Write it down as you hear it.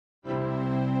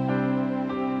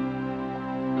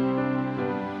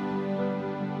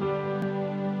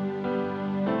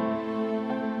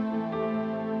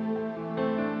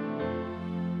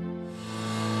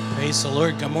Praise the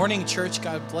Lord. Good morning, church.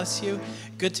 God bless you.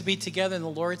 Good to be together in the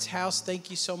Lord's house. Thank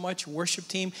you so much, worship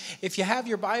team. If you have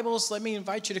your Bibles, let me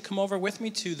invite you to come over with me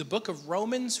to the book of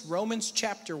Romans, Romans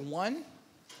chapter 1.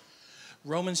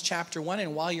 Romans chapter 1,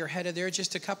 and while you're headed there,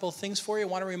 just a couple of things for you. I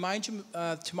want to remind you,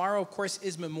 tomorrow, of course,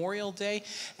 is Memorial Day,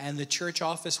 and the church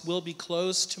office will be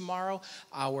closed tomorrow.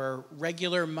 Our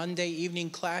regular Monday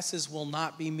evening classes will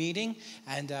not be meeting,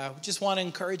 and we just want to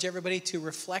encourage everybody to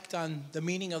reflect on the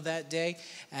meaning of that day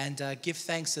and give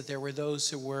thanks that there were those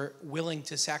who were willing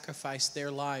to sacrifice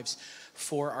their lives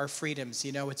for our freedoms.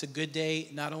 You know, it's a good day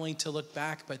not only to look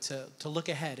back, but to look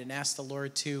ahead and ask the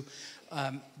Lord to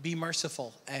be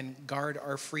merciful and guard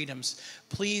our freedoms.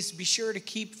 Please be sure to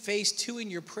keep phase 2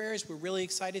 in your prayers. We're really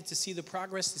excited to see the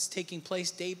progress that's taking place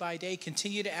day by day.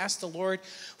 Continue to ask the Lord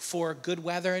for good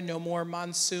weather, no more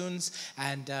monsoons,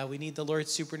 and we need the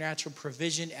Lord's supernatural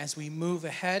provision as we move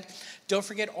ahead. Don't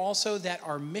forget also that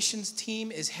our missions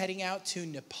team is heading out to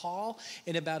Nepal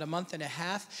in about a month and a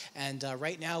half, and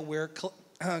right now we're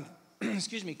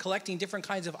collecting different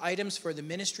kinds of items for the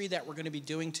ministry that we're going to be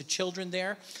doing to children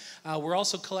there. We're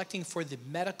also collecting for the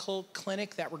medical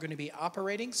clinic that we're going to be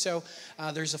operating. So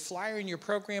there's a flyer in your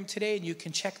program today, and you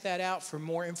can check that out for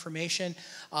more information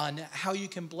on how you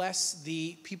can bless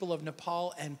the people of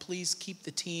Nepal, and please keep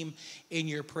the team in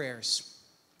your prayers.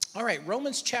 All right,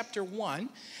 Romans chapter 1,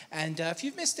 and if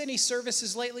you've missed any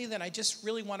services lately, then I just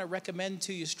really want to recommend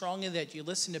to you strongly that you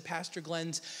listen to Pastor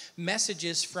Glenn's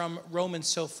messages from Romans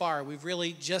so far. We've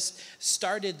really just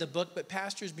started the book, but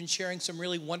Pastor's been sharing some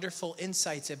really wonderful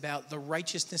insights about the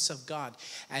righteousness of God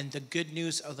and the good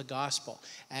news of the gospel.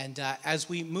 And as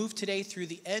we move today through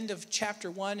the end of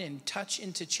chapter 1 and touch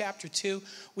into chapter 2,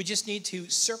 we just need to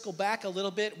circle back a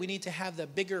little bit. We need to have the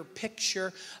bigger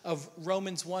picture of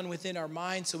Romans 1 within our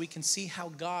minds, so we can see how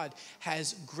God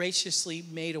has graciously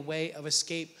made a way of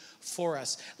escape for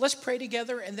us. Let's pray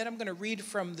together, and then I'm going to read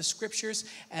from the scriptures.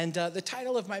 And the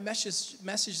title of my message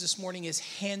this morning is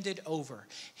Handed Over.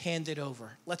 Handed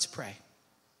Over. Let's pray.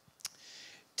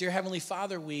 Dear Heavenly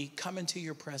Father, we come into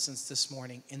your presence this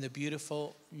morning in the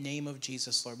beautiful name of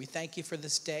Jesus, Lord. We thank you for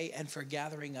this day and for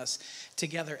gathering us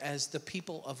together as the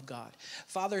people of God.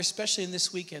 Father, especially in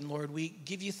this weekend, Lord, we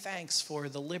give you thanks for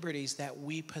the liberties that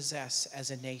we possess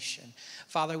as a nation.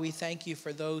 Father, we thank you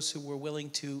for those who were willing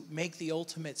to make the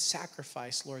ultimate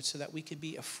sacrifice, Lord, so that we could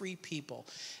be a free people.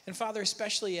 And Father,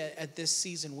 especially at this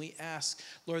season, we ask,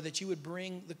 Lord, that you would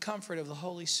bring the comfort of the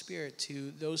Holy Spirit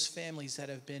to those families that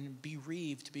have been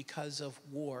bereaved because of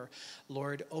war,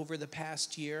 Lord, over the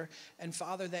past year. And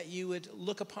Father, that you would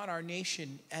look upon our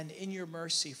nation, and in your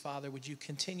mercy, Father, would you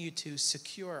continue to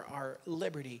secure our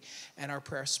liberty and our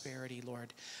prosperity,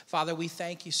 Lord. Father, we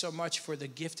thank you so much for the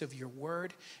gift of your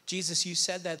word. Jesus, you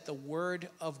said that the word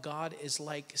of God is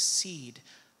like seed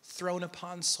thrown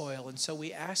upon soil. And so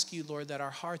we ask you, Lord, that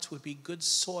our hearts would be good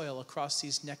soil across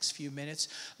these next few minutes.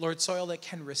 Lord, soil that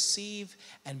can receive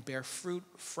and bear fruit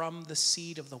from the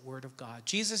seed of the word of God.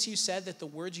 Jesus, you said that the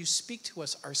words you speak to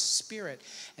us are spirit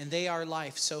and they are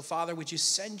life. So, Father, would you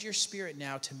send your spirit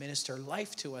now to minister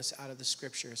life to us out of the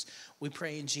scriptures? We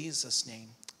pray in Jesus' name.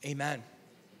 Amen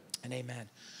and amen.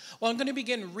 Well, I'm going to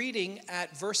begin reading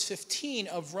at verse 15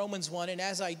 of Romans 1, and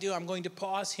as I do, I'm going to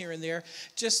pause here and there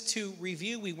just to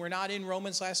review. We were not in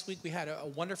Romans last week. We had a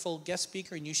wonderful guest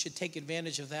speaker, and you should take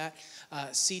advantage of that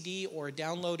CD or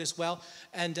download as well.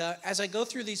 And as I go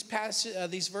through these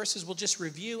verses, we'll just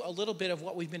review a little bit of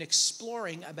what we've been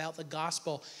exploring about the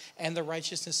gospel and the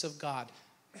righteousness of God.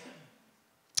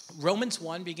 Romans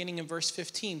 1, beginning in verse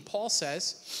 15, Paul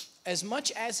says, "As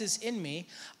much as is in me,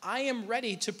 I am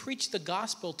ready to preach the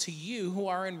gospel to you who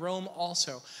are in Rome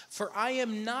also, for I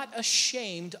am not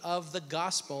ashamed of the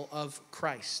gospel of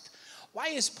Christ." Why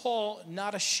is Paul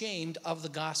not ashamed of the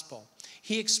gospel?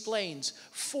 He explains,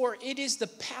 "For it is the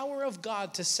power of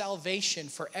God to salvation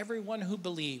for everyone who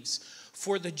believes,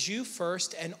 for the Jew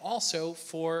first and also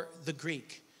for the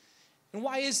Greek." And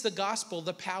why is the gospel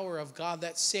the power of God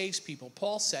that saves people?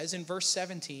 Paul says in verse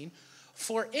 17,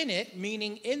 "For in it,"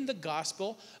 meaning in the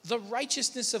gospel, "the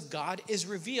righteousness of God is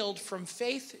revealed from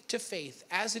faith to faith,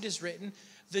 as it is written,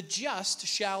 the just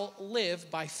shall live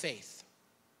by faith."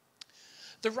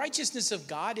 The righteousness of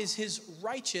God is his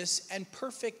righteous and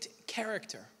perfect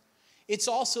character. It's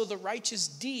also the righteous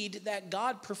deed that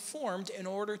God performed in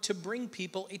order to bring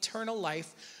people eternal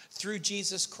life through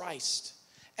Jesus Christ.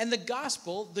 And the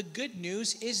gospel, the good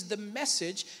news, is the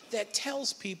message that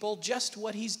tells people just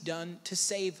what he's done to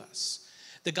save us.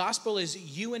 The gospel is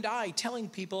you and I telling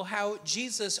people how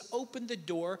Jesus opened the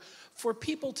door for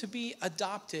people to be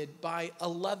adopted by a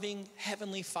loving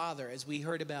heavenly Father, as we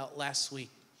heard about last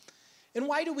week. And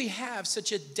why do we have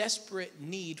such a desperate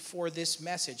need for this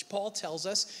message? Paul tells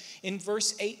us in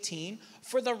verse 18,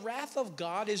 "For the wrath of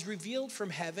God is revealed from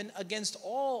heaven against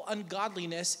all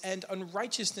ungodliness and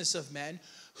unrighteousness of men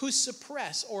who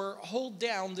suppress or hold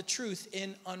down the truth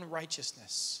in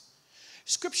unrighteousness."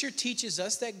 Scripture teaches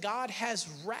us that God has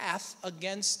wrath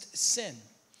against sin.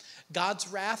 God's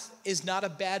wrath is not a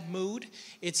bad mood.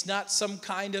 It's not some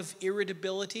kind of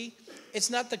irritability. It's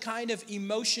not the kind of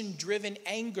emotion-driven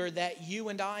anger that you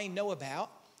and I know about,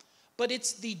 but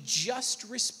it's the just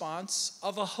response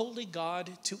of a holy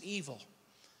God to evil.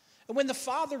 And when the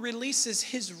Father releases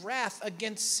his wrath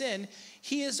against sin,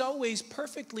 he is always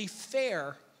perfectly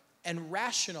fair and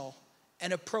rational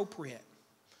and appropriate.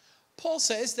 Paul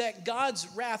says that God's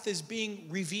wrath is being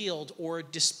revealed or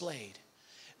displayed.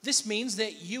 This means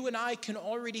that you and I can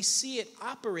already see it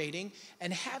operating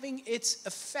and having its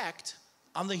effect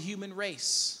on the human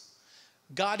race.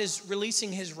 God is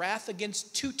releasing his wrath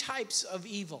against two types of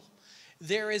evil.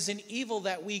 There is an evil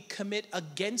that we commit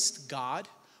against God,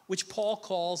 which Paul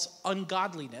calls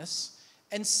ungodliness.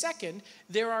 And second,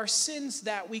 there are sins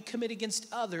that we commit against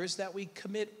others, that we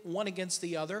commit one against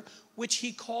the other, which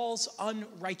he calls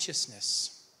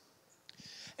unrighteousness.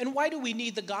 And why do we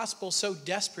need the gospel so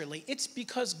desperately? It's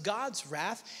because God's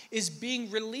wrath is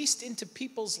being released into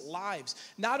people's lives,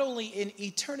 not only in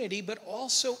eternity, but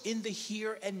also in the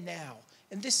here and now.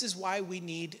 And this is why we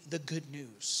need the good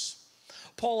news.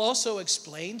 Paul also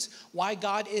explains why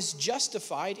God is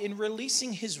justified in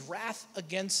releasing his wrath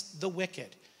against the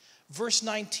wicked. Verse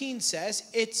 19 says,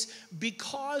 "It's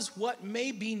because what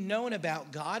may be known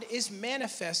about God is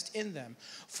manifest in them,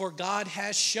 for God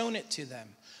has shown it to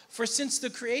them. For since the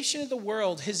creation of the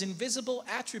world, his invisible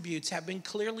attributes have been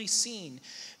clearly seen,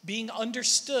 being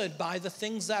understood by the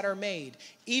things that are made,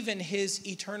 even his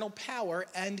eternal power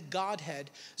and Godhead,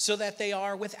 so that they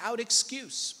are without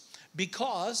excuse.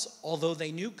 Because, although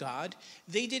they knew God,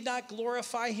 they did not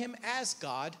glorify him as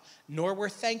God, nor were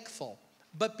thankful,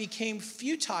 but became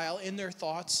futile in their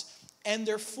thoughts, and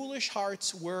their foolish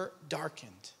hearts were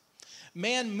darkened."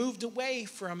 Man moved away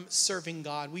from serving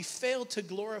God. We failed to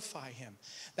glorify him.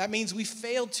 That means we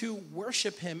failed to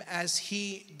worship him as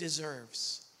he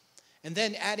deserves. And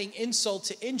then adding insult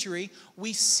to injury,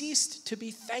 we ceased to be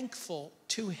thankful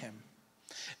to him.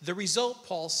 The result,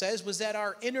 Paul says, was that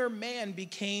our inner man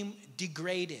became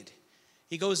degraded.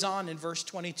 He goes on in verse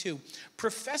 22,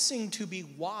 "Professing to be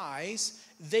wise,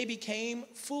 they became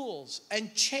fools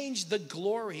and changed the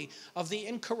glory of the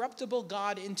incorruptible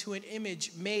God into an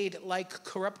image made like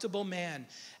corruptible man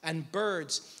and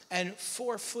birds and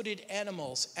four-footed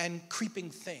animals and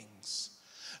creeping things."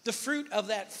 The fruit of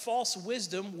that false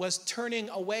wisdom was turning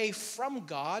away from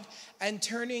God and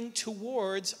turning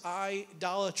towards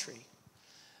idolatry.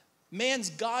 Man's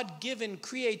God-given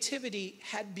creativity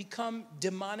had become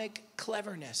demonic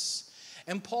cleverness.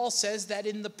 And Paul says that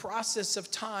in the process of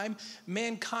time,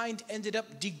 mankind ended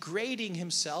up degrading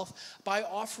himself by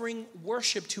offering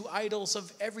worship to idols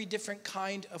of every different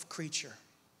kind of creature.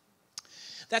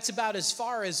 That's about as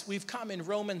far as we've come in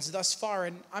Romans thus far,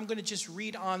 and I'm going to just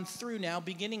read on through now,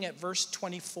 beginning at verse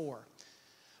 24.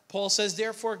 Paul says,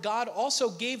 "Therefore God also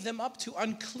gave them up to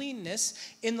uncleanness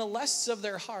in the lusts of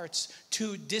their hearts,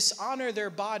 to dishonor their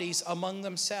bodies among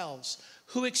themselves,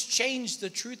 who exchanged the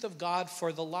truth of God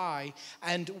for the lie,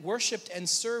 and worshiped and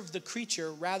served the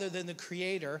creature rather than the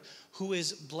Creator, who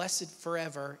is blessed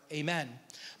forever. Amen.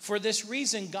 For this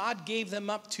reason God gave them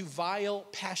up to vile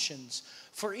passions,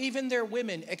 for even their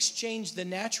women exchanged the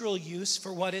natural use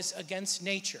for what is against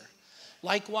nature.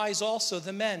 Likewise also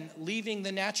the men, leaving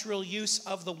the natural use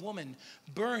of the woman,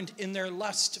 burned in their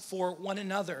lust for one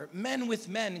another, men with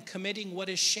men committing what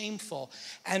is shameful,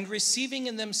 and receiving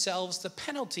in themselves the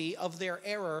penalty of their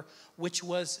error which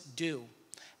was due.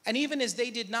 And even as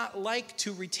they did not like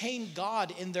to retain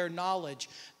God in their knowledge,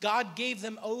 God gave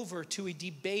them over to a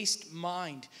debased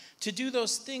mind, to do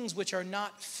those things which are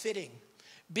not fitting,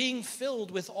 being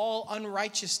filled with all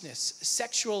unrighteousness,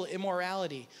 sexual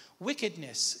immorality,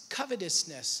 wickedness,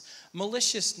 covetousness,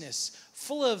 maliciousness,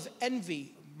 full of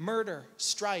envy, murder,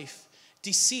 strife,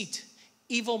 deceit,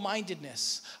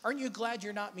 evil-mindedness." Aren't you glad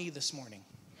you're not me this morning?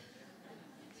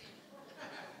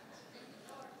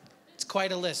 It's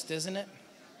quite a list, isn't it?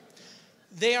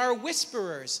 "They are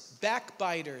whisperers,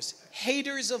 backbiters,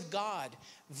 haters of God,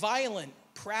 violent,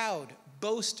 proud,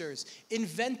 boasters,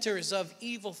 inventors of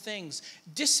evil things,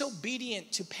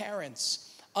 disobedient to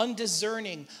parents,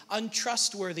 undiscerning,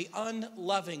 untrustworthy,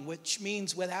 unloving, which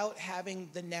means without having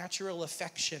the natural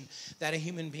affection that a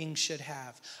human being should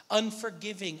have,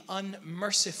 unforgiving,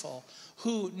 unmerciful,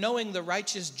 who, knowing the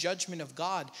righteous judgment of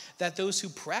God, that those who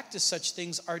practice such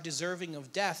things are deserving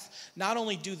of death, not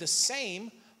only do the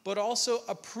same, but also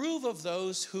approve of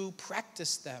those who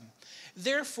practice them.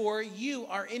 Therefore, you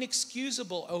are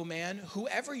inexcusable, O man,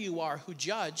 whoever you are who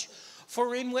judge,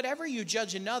 for in whatever you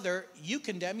judge another, you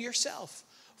condemn yourself.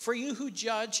 For you who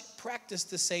judge practice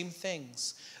the same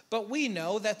things. But we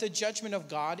know that the judgment of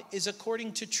God is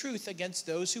according to truth against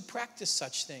those who practice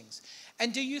such things.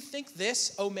 And do you think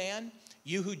this, O man,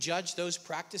 you who judge those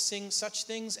practicing such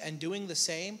things and doing the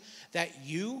same, that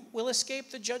you will escape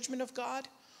the judgment of God?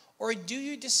 Or do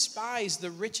you despise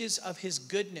the riches of his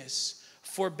goodness,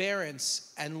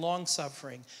 forbearance, and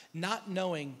long-suffering, not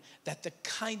knowing that the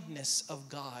kindness of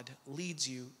God leads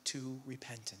you to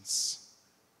repentance?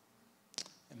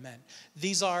 Amen.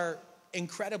 These are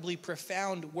incredibly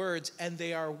profound words, and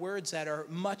they are words that are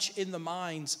much in the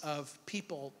minds of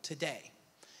people today.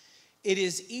 It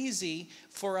is easy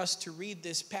for us to read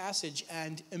this passage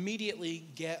and immediately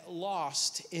get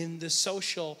lost in the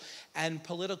social and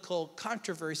political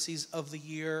controversies of the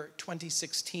year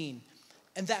 2016,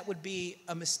 and that would be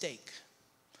a mistake.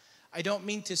 I don't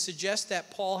mean to suggest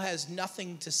that Paul has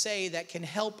nothing to say that can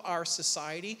help our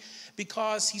society,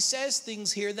 because he says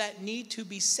things here that need to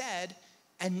be said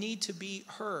and need to be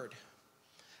heard.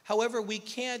 However, we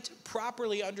can't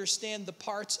properly understand the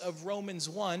parts of Romans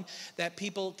 1 that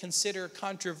people consider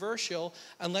controversial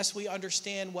unless we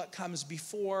understand what comes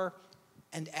before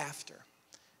and after.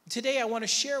 Today, I want to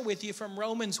share with you from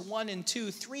Romans 1 and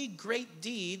 2, 3 great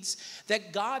deeds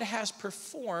that God has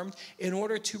performed in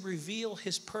order to reveal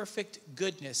his perfect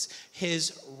goodness,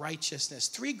 his righteousness.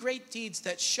 3 great deeds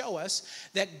that show us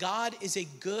that God is a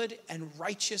good and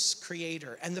righteous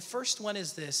creator. And the first one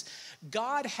is this: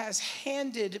 God has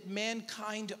handed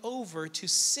mankind over to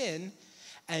sin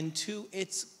and to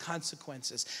its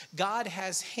consequences. God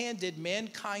has handed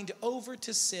mankind over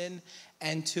to sin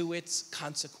and to its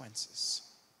consequences.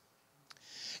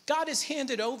 God has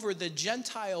handed over the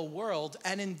Gentile world,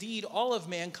 and indeed all of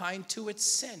mankind, to its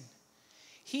sin.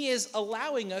 He is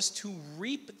allowing us to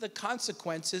reap the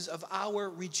consequences of our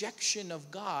rejection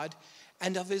of God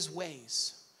and of his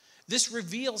ways. This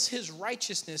reveals his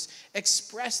righteousness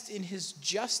expressed in his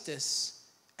justice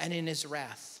and in his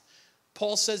wrath.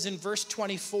 Paul says in verse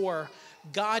 24,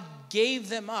 God gave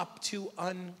them up to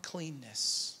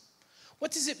uncleanness.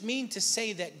 What does it mean to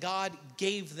say that God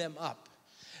gave them up?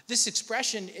 This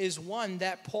expression is one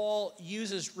that Paul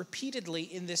uses repeatedly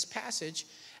in this passage,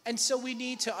 and so we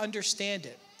need to understand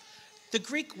it. The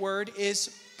Greek word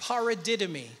is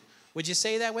paradidomi. Would you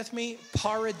say that with me?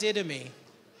 Paradidomi.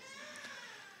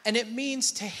 And it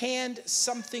means to hand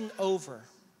something over.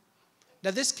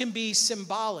 Now, this can be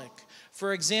symbolic.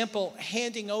 For example,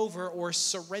 handing over or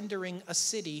surrendering a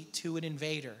city to an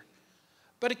invader.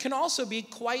 But it can also be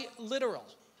quite literal.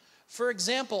 For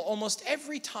example, almost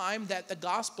every time that the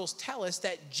Gospels tell us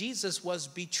that Jesus was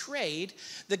betrayed,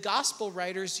 the Gospel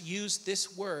writers use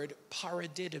this word,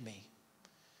 paradidomi.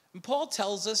 And Paul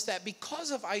tells us that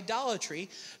because of idolatry,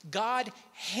 God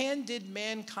handed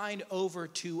mankind over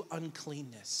to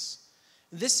uncleanness.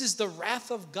 This is the wrath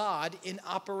of God in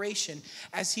operation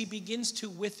as he begins to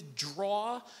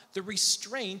withdraw the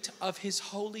restraint of his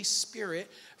Holy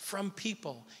Spirit from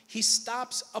people. He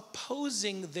stops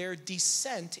opposing their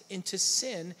descent into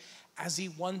sin as he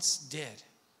once did.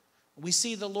 We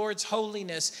see the Lord's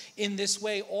holiness in this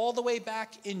way all the way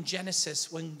back in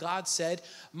Genesis when God said,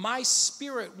 "My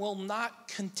spirit will not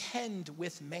contend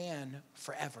with man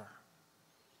forever."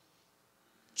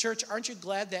 Church, aren't you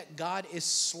glad that God is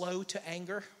slow to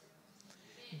anger?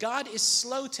 God is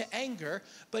slow to anger,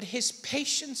 but his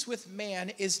patience with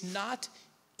man is not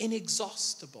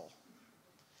inexhaustible.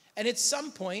 And at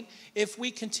some point, if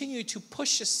we continue to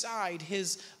push aside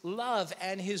his love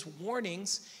and his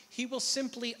warnings, he will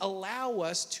simply allow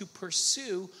us to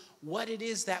pursue what it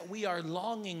is that we are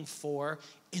longing for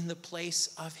in the place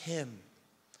of him.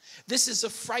 This is a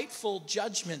frightful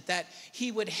judgment that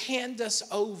he would hand us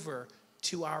over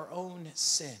to our own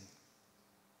sin.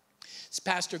 As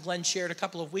Pastor Glenn shared a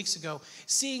couple of weeks ago,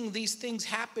 seeing these things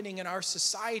happening in our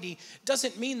society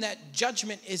doesn't mean that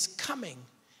judgment is coming.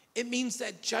 It means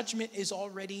that judgment is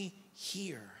already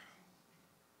here.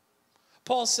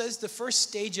 Paul says the first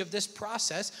stage of this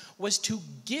process was to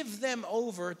give them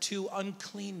over to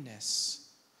uncleanness.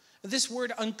 This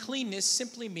word uncleanness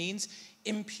simply means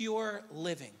impure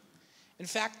living. In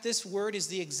fact, this word is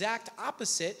the exact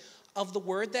opposite of the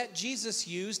word that Jesus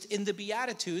used in the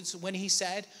Beatitudes when he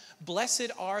said,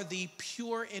 "Blessed are the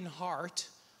pure in heart,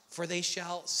 for they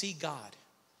shall see God."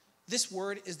 This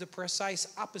word is the precise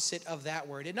opposite of that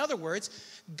word. In other words,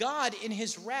 God in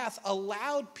his wrath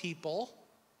allowed people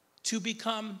to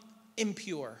become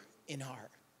impure in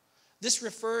heart. This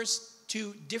refers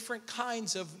to different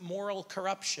kinds of moral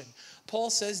corruption. Paul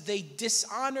says they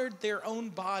dishonored their own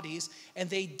bodies and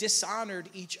they dishonored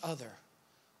each other.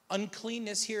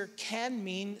 Uncleanness here can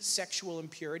mean sexual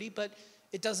impurity, but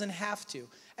it doesn't have to.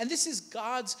 And this is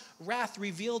God's wrath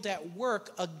revealed at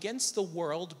work against the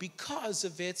world because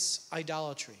of its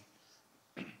idolatry.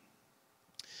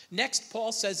 Next,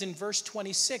 Paul says in verse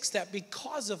 26 that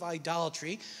because of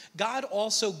idolatry, God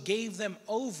also gave them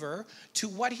over to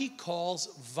what he calls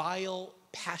vile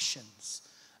passions.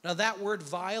 Now, that word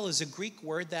vile is a Greek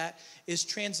word that is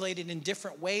translated in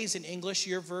different ways in English.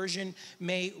 Your version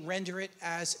may render it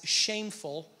as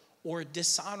shameful or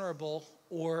dishonorable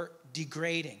or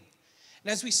degrading.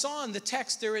 And as we saw in the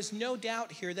text, there is no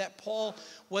doubt here that Paul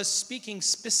was speaking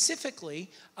specifically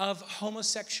of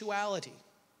homosexuality.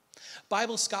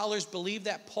 Bible scholars believe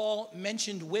that Paul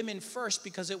mentioned women first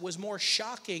because it was more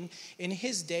shocking in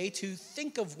his day to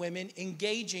think of women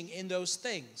engaging in those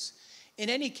things. In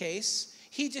any case,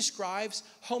 he describes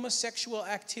homosexual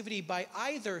activity by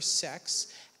either sex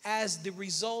as the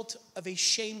result of a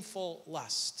shameful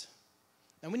lust.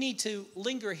 Now, we need to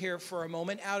linger here for a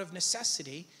moment out of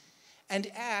necessity and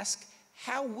ask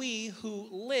how we who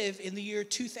live in the year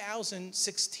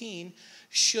 2016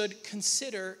 should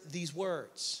consider these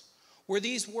words. Were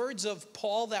these words of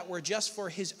Paul that were just for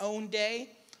his own day,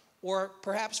 or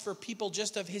perhaps for people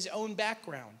just of his own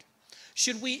background?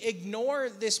 Should we ignore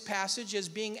this passage as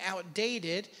being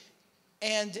outdated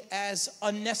and as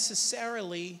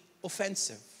unnecessarily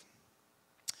offensive?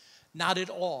 Not at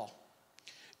all.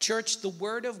 Church, the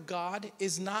Word of God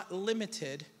is not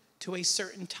limited to a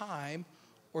certain time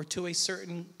or to a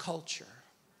certain culture.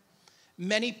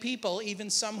 Many people, even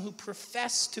some who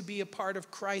profess to be a part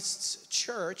of Christ's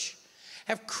church,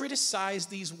 have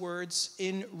criticized these words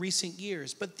in recent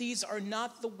years. But these are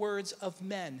not the words of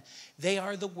men. They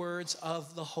are the words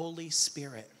of the Holy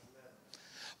Spirit.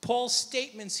 Paul's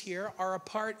statements here are a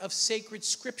part of sacred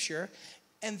scripture,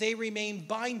 and they remain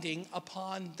binding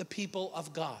upon the people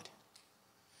of God.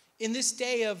 In this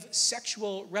day of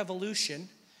sexual revolution,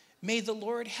 may the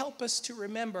Lord help us to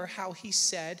remember how he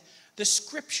said, the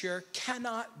scripture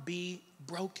cannot be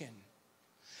broken.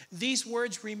 These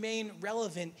words remain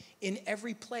relevant in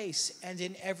every place and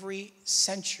in every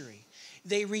century.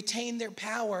 They retain their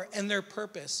power and their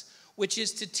purpose, which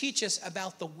is to teach us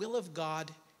about the will of God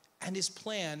and his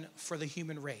plan for the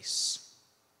human race.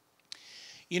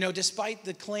 You know, despite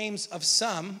the claims of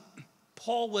some,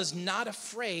 Paul was not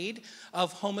afraid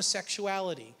of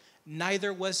homosexuality.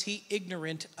 Neither was he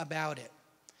ignorant about it.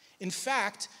 In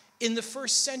fact, in the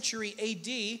first century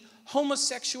AD,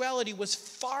 homosexuality was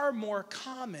far more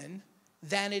common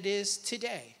than it is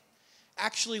today.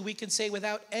 Actually, we can say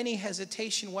without any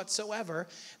hesitation whatsoever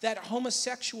that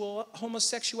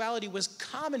homosexuality was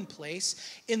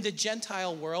commonplace in the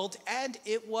Gentile world, and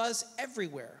it was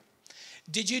everywhere.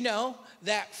 Did you know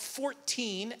that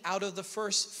 14 out of the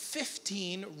first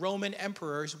 15 Roman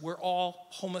emperors were all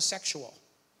homosexual?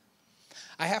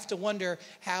 I have to wonder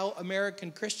how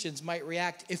American Christians might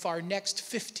react if our next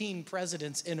 15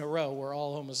 presidents in a row were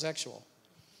all homosexual.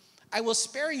 I will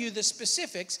spare you the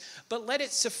specifics, but let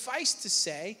it suffice to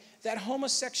say that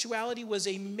homosexuality was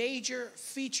a major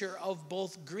feature of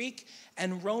both Greek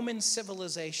and Roman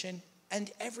civilization,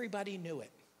 and everybody knew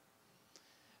it.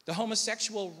 The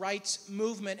homosexual rights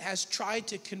movement has tried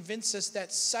to convince us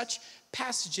that such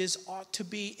passages ought to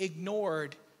be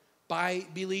ignored by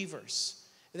believers.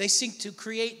 They seek to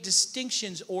create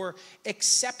distinctions or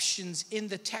exceptions in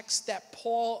the text that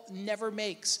Paul never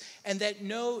makes and that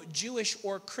no Jewish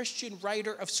or Christian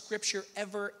writer of Scripture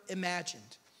ever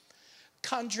imagined.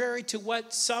 Contrary to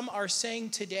what some are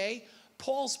saying today,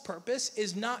 Paul's purpose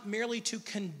is not merely to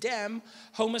condemn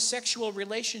homosexual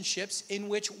relationships in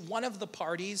which one of the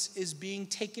parties is being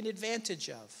taken advantage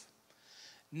of.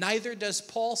 Neither does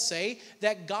Paul say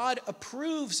that God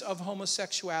approves of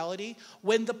homosexuality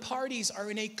when the parties are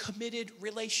in a committed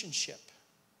relationship.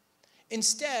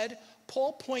 Instead,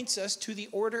 Paul points us to the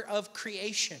order of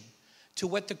creation, to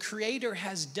what the Creator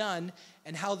has done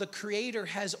and how the Creator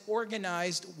has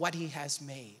organized what he has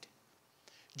made.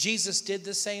 Jesus did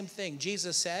the same thing.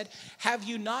 Jesus said, "Have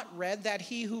you not read that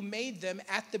he who made them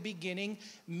at the beginning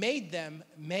made them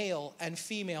male and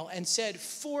female, and said,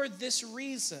 'For this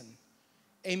reason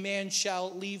a man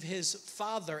shall leave his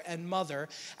father and mother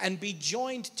and be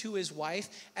joined to his wife,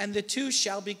 and the two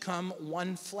shall become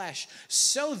one flesh.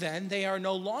 So then they are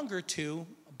no longer two,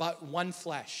 but one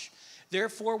flesh.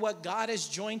 Therefore, what God has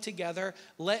joined together,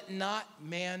 let not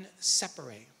man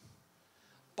separate.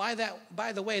 By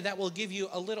the way, that will give you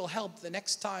a little help the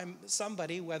next time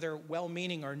somebody, whether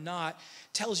well-meaning or not,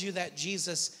 tells you that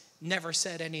Jesus never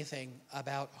said anything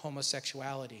about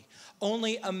homosexuality.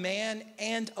 Only a man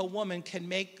and a woman can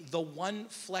make the one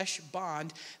flesh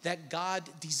bond that God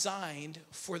designed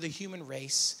for the human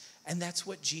race, and that's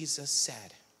what Jesus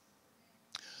said.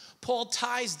 Paul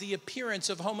ties the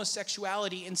appearance of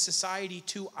homosexuality in society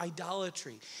to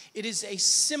idolatry. It is a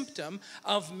symptom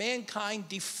of mankind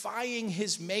defying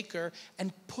his maker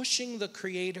and pushing the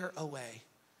Creator away.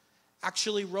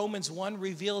 Actually, Romans 1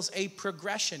 reveals a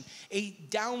progression, a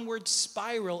downward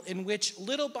spiral in which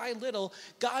little by little,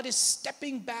 God is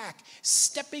stepping back,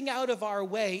 stepping out of our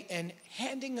way and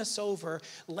handing us over,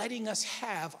 letting us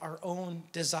have our own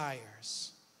desires.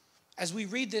 As we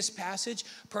read this passage,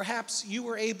 perhaps you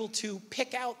were able to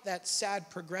pick out that sad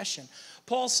progression.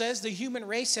 Paul says the human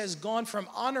race has gone from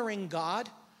honoring God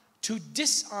to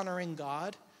dishonoring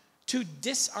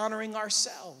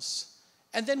ourselves.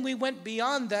 And then we went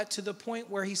beyond that to the point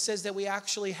where he says that we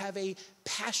actually have a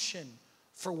passion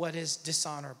for what is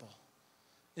dishonorable.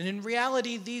 And in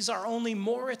reality, these are only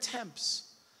more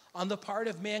attempts on the part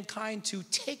of mankind to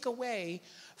take away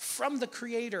from the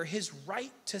Creator his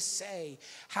right to say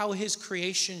how his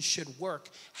creation should work,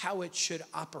 how it should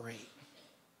operate.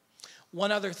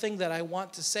 One other thing that I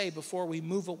want to say before we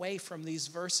move away from these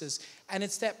verses, and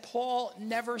it's that Paul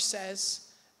never says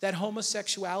that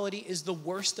homosexuality is the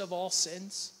worst of all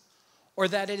sins, or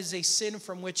that it is a sin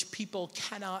from which people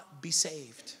cannot be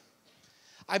saved.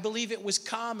 I believe it was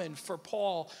common for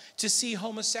Paul to see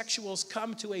homosexuals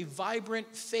come to a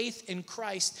vibrant faith in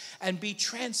Christ and be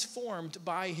transformed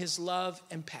by his love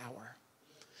and power.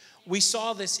 We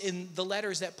saw this in the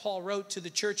letters that Paul wrote to the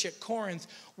church at Corinth,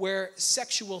 where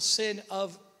sexual sin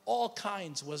of all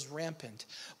kinds was rampant.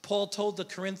 Paul told the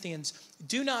Corinthians,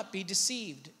 "Do not be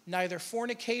deceived. Neither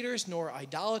fornicators, nor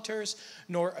idolaters,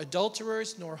 nor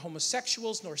adulterers, nor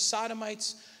homosexuals, nor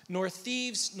sodomites, nor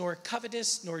thieves, nor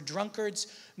covetous, nor drunkards,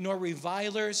 nor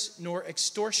revilers, nor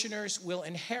extortioners will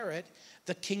inherit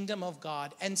the kingdom of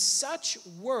God. And such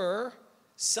were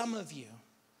some of you.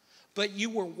 But you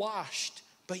were washed,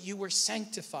 but you were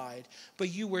sanctified, but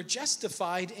you were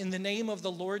justified in the name of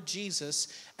the Lord Jesus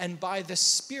and by the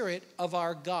Spirit of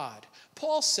our God."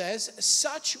 Paul says,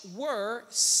 such were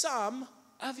some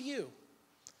of you.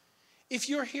 If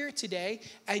you're here today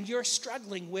and you're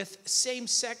struggling with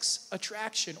same-sex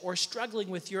attraction or struggling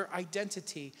with your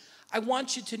identity, I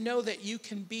want you to know that you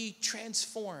can be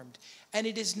transformed. And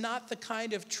it is not the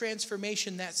kind of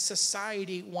transformation that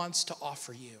society wants to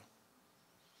offer you.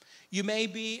 You may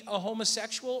be a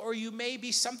homosexual, or you may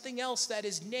be something else that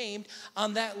is named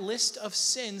on that list of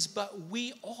sins, but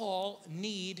we all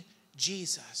need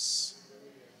Jesus.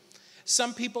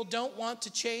 Some people don't want to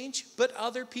change, but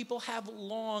other people have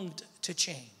longed to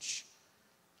change.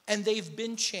 And they've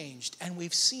been changed, and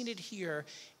we've seen it here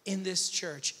in this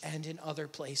church and in other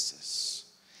places.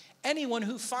 Anyone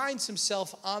who finds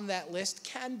himself on that list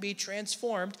can be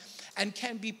transformed and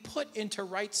can be put into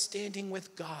right standing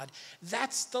with God.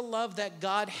 That's the love that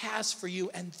God has for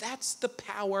you, and that's the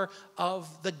power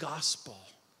of the gospel.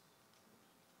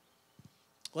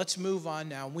 Let's move on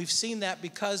now. We've seen that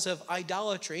because of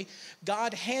idolatry,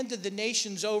 God handed the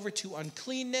nations over to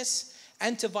uncleanness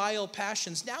and to vile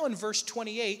passions. Now in verse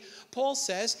 28, Paul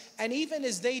says, "And even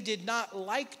as they did not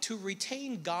like to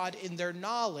retain God in their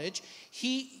knowledge,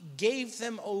 he handed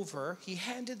them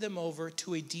over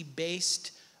to a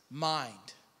debased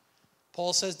mind."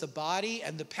 Paul says the body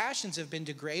and the passions have been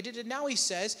degraded, and now he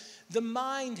says the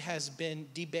mind has been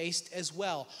debased as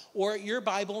well. Or your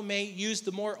Bible may use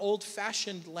the more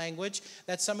old-fashioned language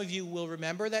that some of you will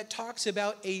remember that talks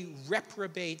about a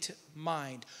reprobate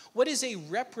mind. What is a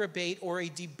reprobate or a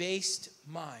debased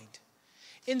mind?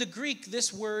 In the Greek,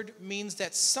 this word means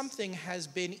that something has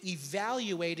been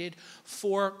evaluated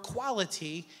for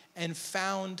quality and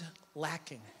found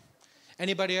lacking.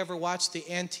 Anybody ever watch the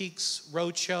Antiques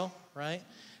Roadshow, right?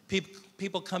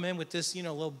 People come in with this,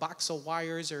 little box of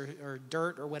wires or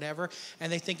dirt or whatever,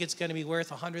 and they think it's going to be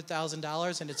worth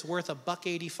 $100,000, and it's worth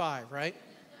 $1.85, right?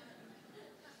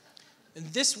 And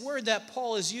this word that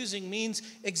Paul is using means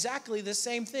exactly the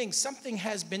same thing. Something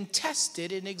has been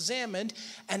tested and examined,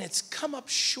 and it's come up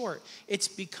short. It's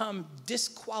become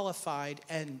disqualified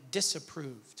and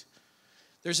disapproved.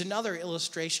 There's another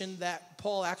illustration that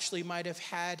Paul actually might have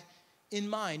had in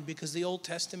mind because the Old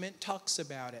Testament talks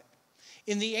about it.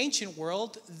 In the ancient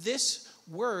world, this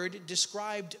word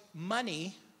described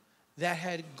money that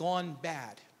had gone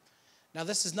bad. Now,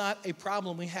 this is not a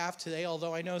problem we have today,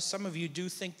 although I know some of you do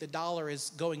think the dollar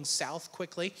is going south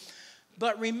quickly.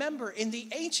 But remember, in the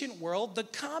ancient world, the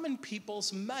common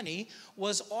people's money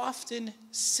was often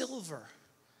silver.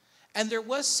 And there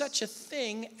was such a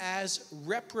thing as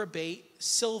reprobate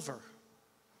silver.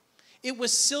 It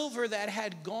was silver that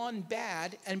had gone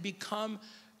bad and become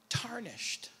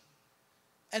tarnished.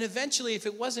 And eventually, if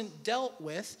it wasn't dealt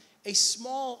with, a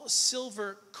small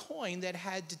silver coin that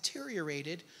had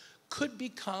deteriorated could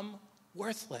become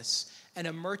worthless, and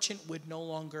a merchant would no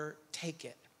longer take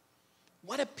it.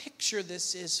 What a picture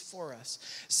this is for us.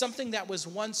 Something that was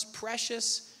once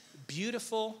precious,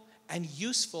 beautiful, and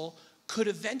useful could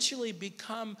eventually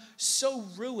become so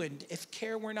ruined if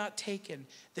care were not taken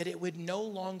that it would no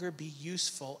longer be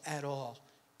useful at all.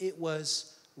 It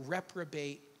was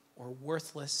reprobate or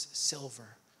worthless silver.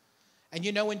 And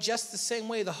you know, in just the same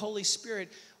way, the Holy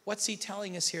Spirit, what's he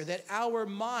telling us here? That our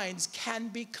minds can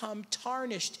become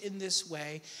tarnished in this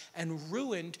way and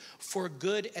ruined for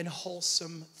good and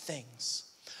wholesome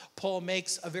things. Paul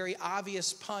makes a very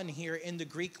obvious pun here in the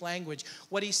Greek language.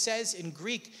 What he says in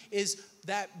Greek is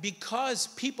that because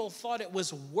people thought it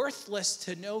was worthless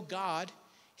to know God,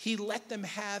 he let them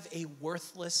have a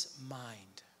worthless mind.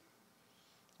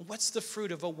 What's the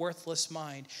fruit of a worthless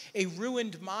mind? A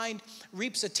ruined mind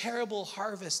reaps a terrible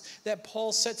harvest that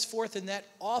Paul sets forth in that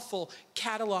awful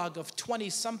catalog of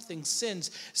 20-something sins,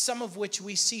 some of which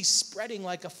we see spreading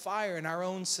like a fire in our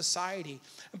own society.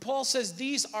 And Paul says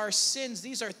these are sins,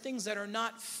 these are things that are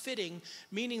not fitting,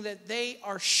 meaning that they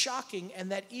are shocking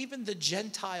and that even the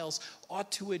Gentiles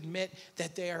ought to admit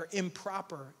that they are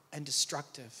improper and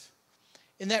destructive.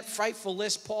 In that frightful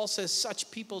list, Paul says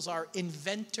such peoples are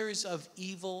inventors of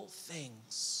evil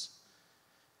things,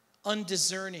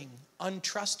 undiscerning,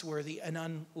 untrustworthy, and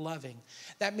unloving.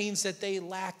 That means that they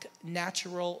lack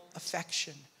natural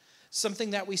affection,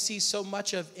 something that we see so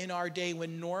much of in our day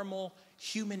when normal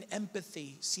human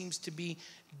empathy seems to be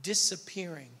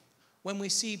disappearing. When we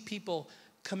see people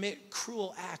commit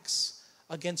cruel acts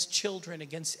against children,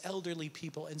 against elderly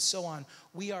people, and so on,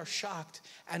 we are shocked.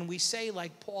 And we say,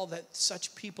 like Paul, that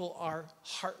such people are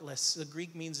heartless. The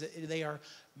Greek means that they are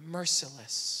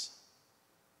merciless.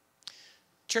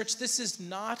 Church, this is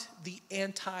not the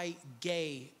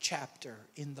anti-gay chapter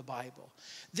in the Bible.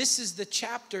 This is the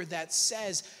chapter that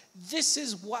says, this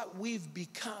is what we've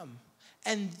become,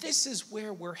 and this is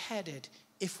where we're headed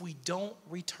if we don't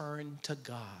return to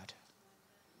God.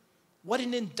 What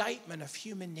an indictment of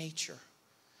human nature.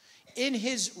 In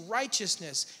his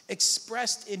righteousness,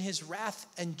 expressed in his wrath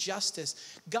and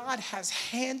justice, God has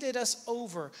handed us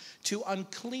over to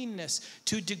uncleanness,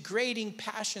 to degrading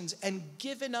passions, and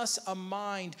given us a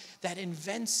mind that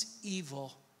invents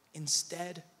evil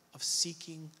instead of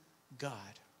seeking God.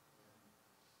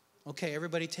 Okay,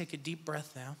 everybody take a deep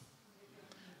breath now.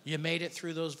 You made it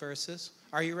through those verses.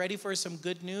 Are you ready for some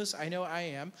good news? I know I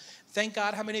am. Thank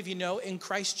God, how many of you know in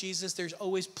Christ Jesus there's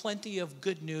always plenty of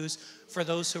good news for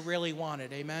those who really want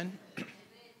it, amen?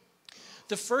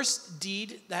 The first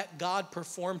deed that God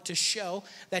performed to show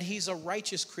that he's a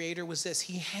righteous creator was this.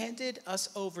 He handed us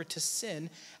over to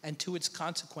sin and to its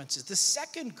consequences. The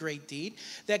second great deed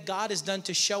that God has done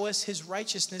to show us his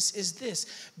righteousness is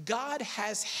this. God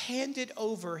has handed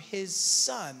over his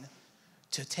son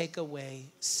to take away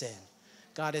sin.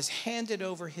 God has handed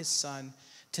over his son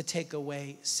to take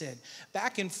away sin.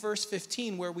 Back in verse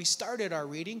 15, where we started our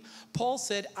reading, Paul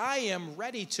said, I am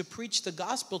ready to preach the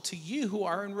gospel to you who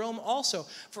are in Rome also.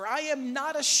 For I am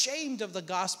not ashamed of the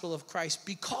gospel of Christ,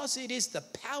 because it is the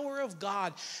power of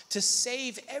God to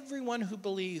save everyone who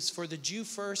believes, for the Jew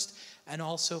first and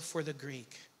also for the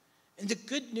Greek. And the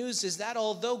good news is that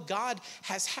although God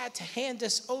has had to hand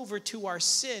us over to our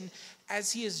sin, as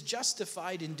he is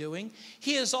justified in doing,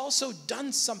 he has also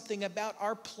done something about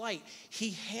our plight. He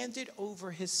handed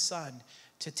over his son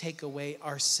to take away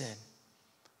our sin.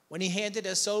 When he handed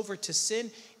us over to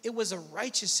sin, it was a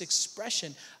righteous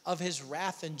expression of his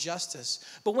wrath and justice.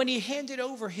 But when he handed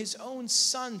over his own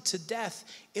son to death,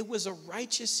 it was a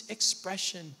righteous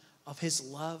expression of his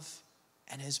love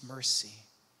and his mercy.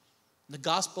 The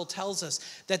gospel tells us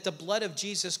that the blood of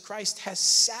Jesus Christ has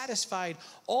satisfied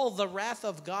all the wrath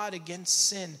of God against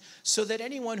sin, so that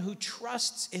anyone who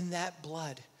trusts in that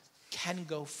blood can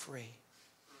go free.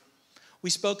 We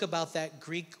spoke about that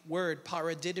Greek word,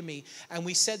 paradidomi, and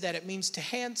we said that it means to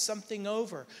hand something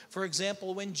over. For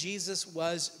example, when Jesus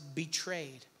was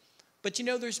betrayed. But you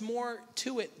know, there's more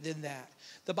to it than that.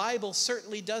 The Bible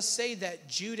certainly does say that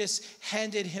Judas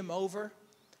handed him over.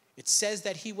 It says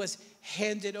that he was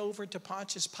handed over to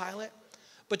Pontius Pilate.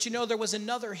 But you know, there was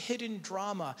another hidden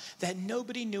drama that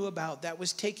nobody knew about that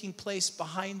was taking place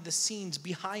behind the scenes,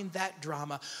 behind that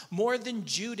drama. More than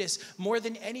Judas, more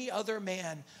than any other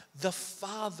man, the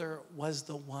Father was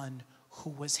the one who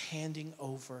was handing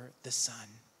over the Son.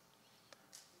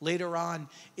 Later on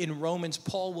in Romans,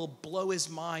 Paul will blow his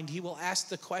mind. He will ask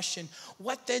the question,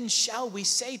 what then shall we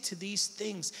say to these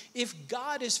things? If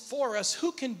God is for us,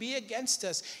 who can be against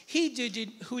us?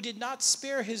 Who did not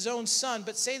spare his own Son,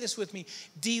 but say this with me,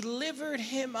 delivered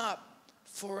him up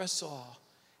for us all.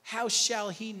 How shall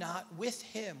he not with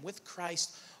him, with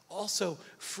Christ, also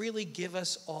freely give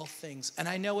us all things? And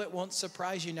I know it won't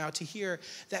surprise you now to hear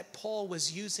that Paul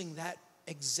was using that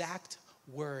exact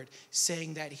word,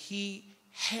 saying that he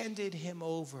handed him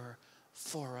over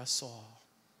for us all.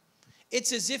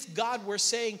 It's as if God were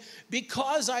saying,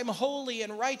 because I'm holy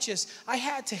and righteous, I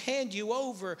had to hand you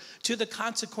over to the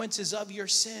consequences of your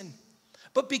sin.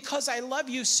 But because I love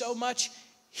you so much,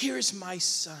 here's my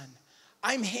Son.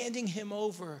 I'm handing him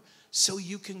over so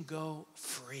you can go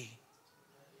free.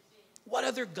 What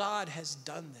other God has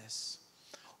done this?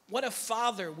 What a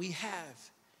Father we have.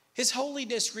 His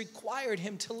holiness required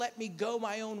him to let me go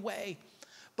my own way.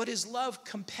 But his love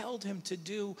compelled him to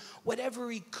do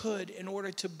whatever he could in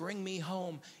order to bring me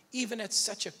home, even at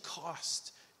such a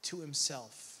cost to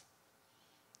himself.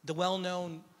 The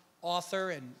well-known author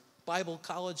and Bible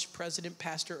college president,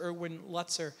 Pastor Erwin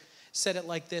Lutzer, said it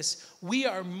like this: we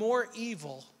are more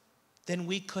evil than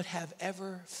we could have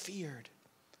ever feared,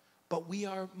 but we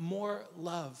are more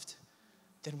loved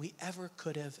than we ever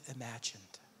could have imagined.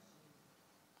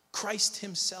 Christ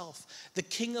himself, the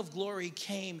King of glory,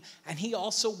 came, and he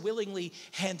also willingly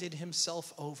handed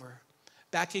himself over.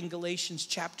 Back in Galatians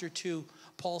chapter 2,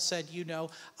 Paul said, you know,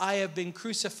 I have been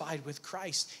crucified with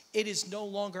Christ. It is no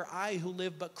longer I who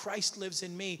live, but Christ lives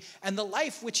in me. And the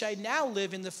life which I now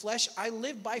live in the flesh, I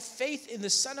live by faith in the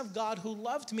Son of God who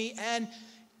loved me and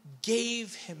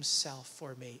gave himself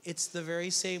for me. It's the very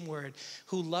same word,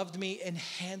 who loved me and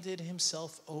handed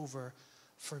himself over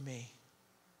for me.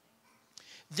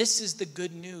 This is the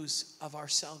good news of our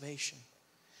salvation.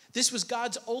 This was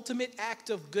God's ultimate act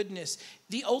of goodness,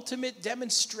 the ultimate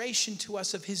demonstration to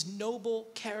us of his noble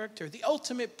character, the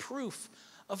ultimate proof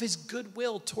of his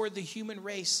goodwill toward the human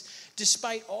race,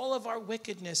 despite all of our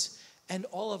wickedness and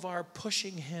all of our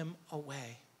pushing him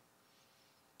away.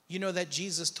 You know that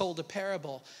Jesus told a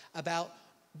parable about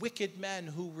wicked men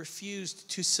who refused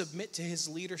to submit to his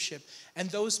leadership. And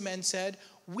those men said,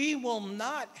 we will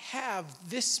not have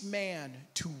this man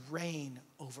to reign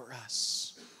over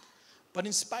us. But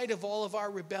in spite of all of our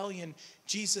rebellion,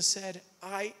 Jesus said,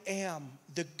 I am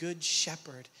the good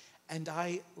shepherd, and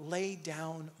I lay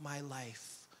down my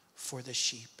life for the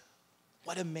sheep.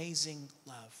 What amazing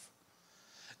love.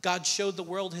 God showed the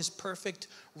world his perfect,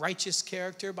 righteous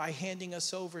character by handing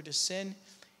us over to sin.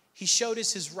 He showed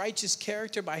us his righteous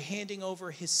character by handing over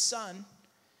his Son.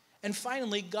 And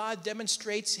finally, God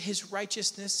demonstrates his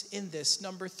righteousness in this.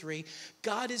 Number 3,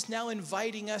 God is now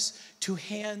inviting us to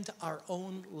hand our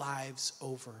own lives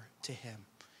over to him.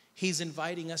 He's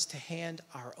inviting us to hand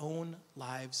our own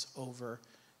lives over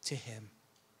to him.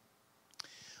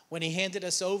 When he handed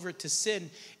us over to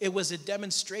sin, it was a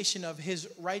demonstration of his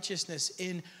righteousness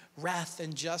in wrath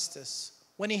and justice.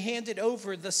 When he handed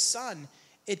over the Son,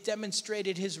 it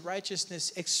demonstrated his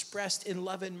righteousness expressed in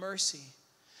love and mercy.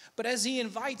 But as he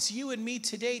invites you and me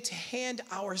today to hand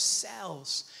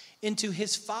ourselves into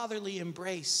his fatherly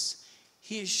embrace,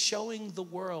 he is showing the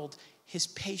world his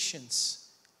patience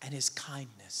and his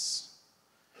kindness.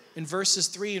 In verses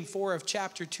 3 and 4 of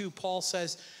chapter 2, Paul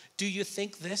says, do you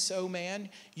think this, O man,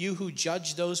 you who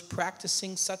judge those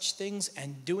practicing such things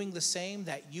and doing the same,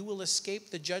 that you will escape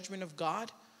the judgment of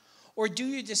God? Or do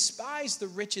you despise the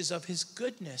riches of his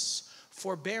goodness,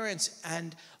 forbearance,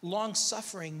 and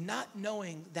long-suffering, not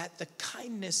knowing that the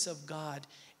kindness of God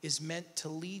is meant to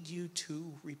lead you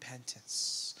to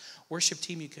repentance? Worship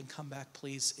team, you can come back,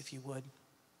 please, if you would.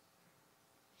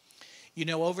 You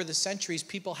know, over the centuries,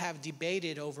 people have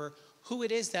debated over who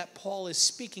it is that Paul is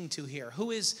speaking to here.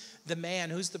 Who is the man,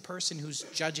 who's the person who's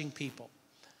judging people?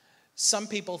 Some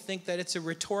people think that it's a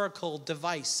rhetorical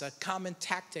device, a common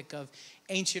tactic of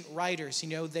ancient writers. You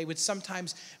know, they would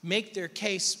sometimes make their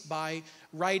case by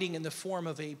writing in the form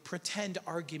of a pretend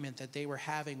argument that they were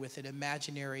having with an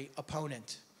imaginary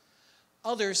opponent.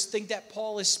 Others think that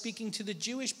Paul is speaking to the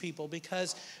Jewish people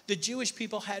because the Jewish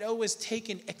people had always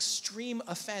taken extreme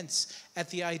offense at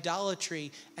the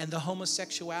idolatry and the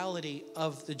homosexuality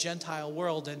of the Gentile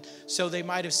world. And so they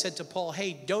might have said to Paul,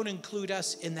 hey, don't include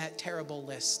us in that terrible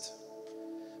list.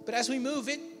 But as we move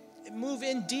move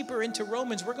in deeper into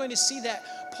Romans, we're going to see that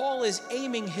Paul is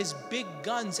aiming his big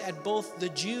guns at both the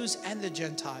Jews and the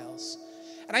Gentiles.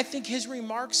 And I think his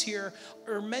remarks here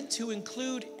are meant to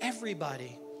include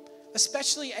everybody,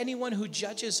 especially anyone who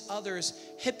judges others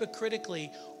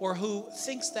hypocritically or who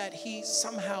thinks that he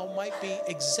somehow might be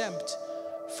exempt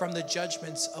from the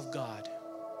judgments of God.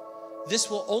 This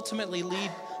will ultimately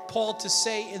lead Paul to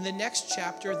say in the next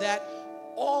chapter that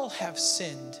all have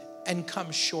sinned and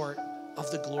come short of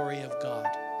the glory of God.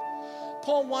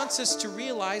 Paul wants us to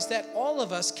realize that all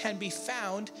of us can be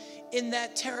found in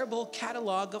that terrible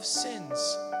catalog of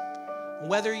sins.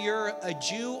 Whether you're a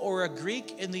Jew or a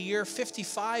Greek in the year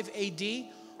 55 AD,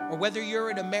 or whether you're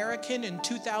an American in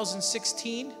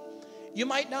 2016, you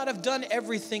might not have done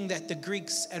everything that the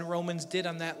Greeks and Romans did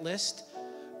on that list,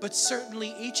 but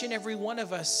certainly each and every one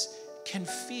of us can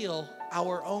feel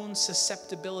our own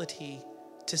susceptibility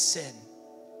to sin.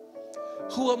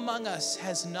 Who among us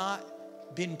has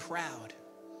not been proud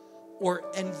or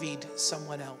envied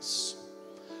someone else?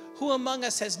 Who among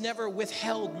us has never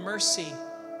withheld mercy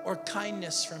or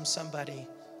kindness from somebody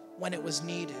when it was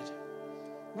needed?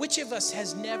 Which of us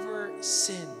has never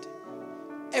sinned?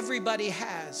 Everybody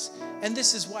has. And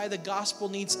this is why the gospel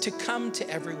needs to come to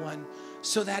everyone,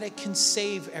 so that it can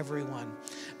save everyone.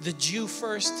 The Jew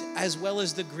first, as well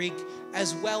as the Greek,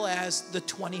 as well as the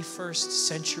 21st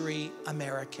century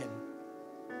American.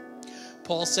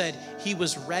 Paul said he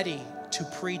was ready to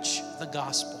preach the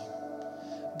gospel.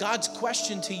 God's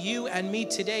question to you and me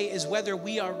today is whether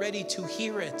we are ready to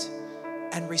hear it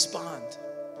and respond.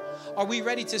 Are we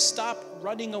ready to stop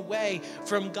running away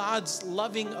from God's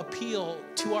loving appeal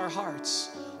to our hearts?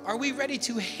 Are we ready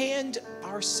to hand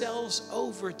ourselves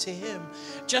over to Him,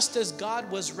 just as God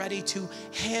was ready to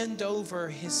hand over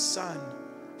His Son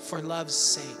for love's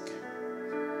sake?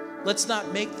 Let's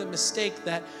not make the mistake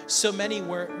that so many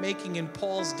were making in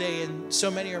Paul's day and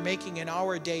so many are making in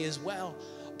our day as well.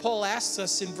 Paul asks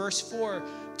us in verse 4,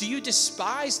 do you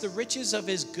despise the riches of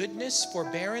His goodness,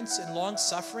 forbearance, and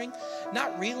long-suffering,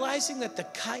 not realizing that the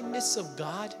kindness of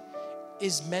God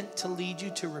is meant to lead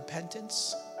you to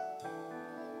repentance?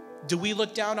 Do we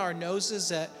look down our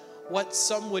noses at what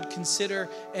some would consider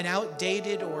an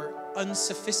outdated or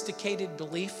unsophisticated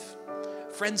belief?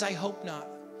 Friends, I hope not,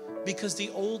 because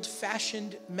the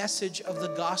old-fashioned message of the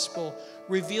gospel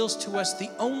reveals to us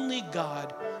the only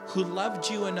God who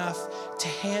loved you enough to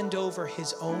hand over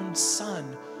His own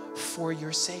Son for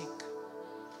your sake.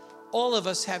 All of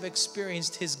us have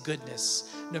experienced His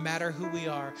goodness, no matter who we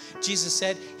are. Jesus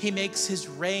said He makes His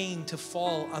rain to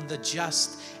fall on the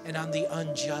just and on the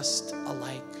unjust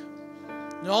alike.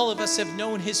 And all of us have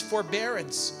known His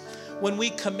forbearance. When we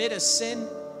commit a sin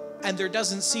and there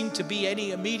doesn't seem to be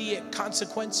any immediate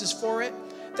consequences for it,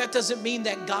 that doesn't mean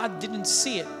that God didn't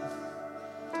see it.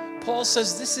 Paul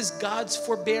says this is God's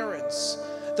forbearance.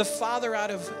 The Father,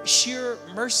 out of sheer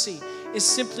mercy, is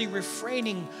simply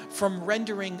refraining from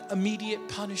rendering immediate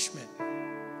punishment.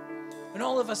 And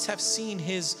all of us have seen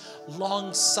His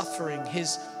long-suffering,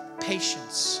 His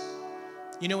patience.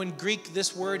 You know, in Greek,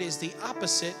 this word is the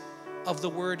opposite of the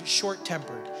word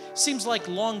short-tempered. Seems like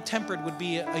long-tempered would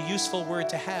be a useful word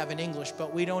to have in English,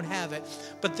 but we don't have it.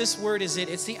 But this word is it.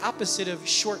 It's the opposite of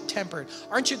short-tempered.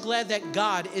 Aren't you glad that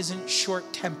God isn't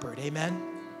short-tempered? Amen?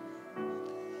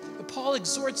 But Paul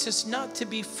exhorts us not to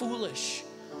be foolish.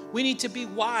 We need to be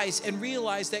wise and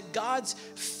realize that God's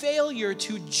failure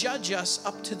to judge us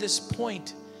up to this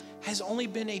point has only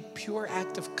been a pure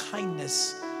act of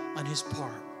kindness on His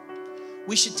part.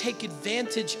 We should take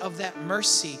advantage of that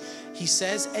mercy, he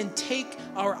says, and take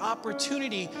our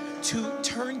opportunity to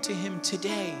turn to Him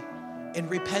today in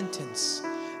repentance.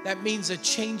 That means a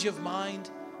change of mind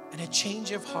and a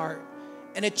change of heart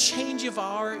and a change of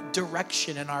our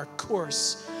direction and our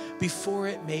course before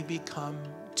it may become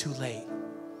too late.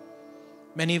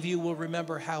 Many of you will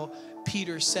remember how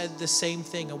Peter said the same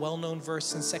thing, a well-known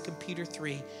verse in 2 Peter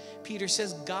 3. Peter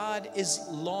says, God is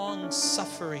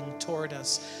long-suffering toward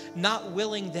us, not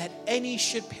willing that any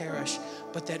should perish,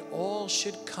 but that all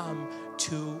should come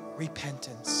to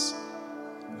repentance.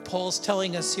 Paul's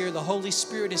telling us here, the Holy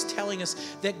Spirit is telling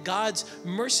us that God's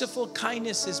merciful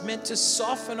kindness is meant to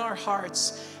soften our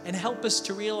hearts and help us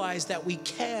to realize that we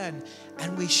can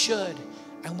and we should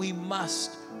and we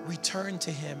must return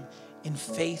to Him in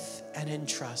faith and in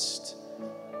trust.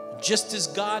 Just as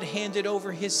God handed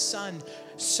over His Son,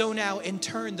 so now in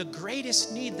turn, the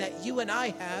greatest need that you and I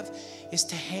have is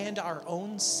to hand our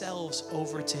own selves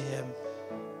over to Him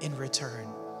in return.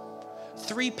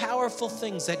 3 powerful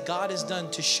things that God has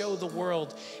done to show the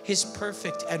world His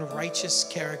perfect and righteous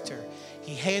character.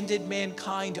 He handed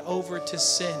mankind over to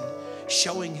sin,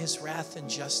 showing his wrath and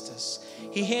justice.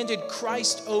 He handed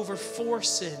Christ over for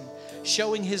sin,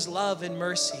 showing his love and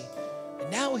mercy.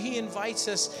 And now he invites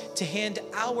us to hand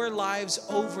our lives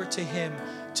over to him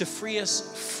to free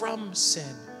us from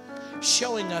sin,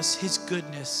 showing us his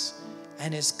goodness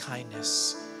and his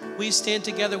kindness. Will you stand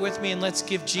together with me and let's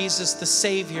give Jesus the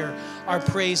Savior our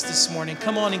praise this morning.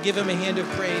 Come on and give him a hand of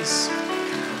praise.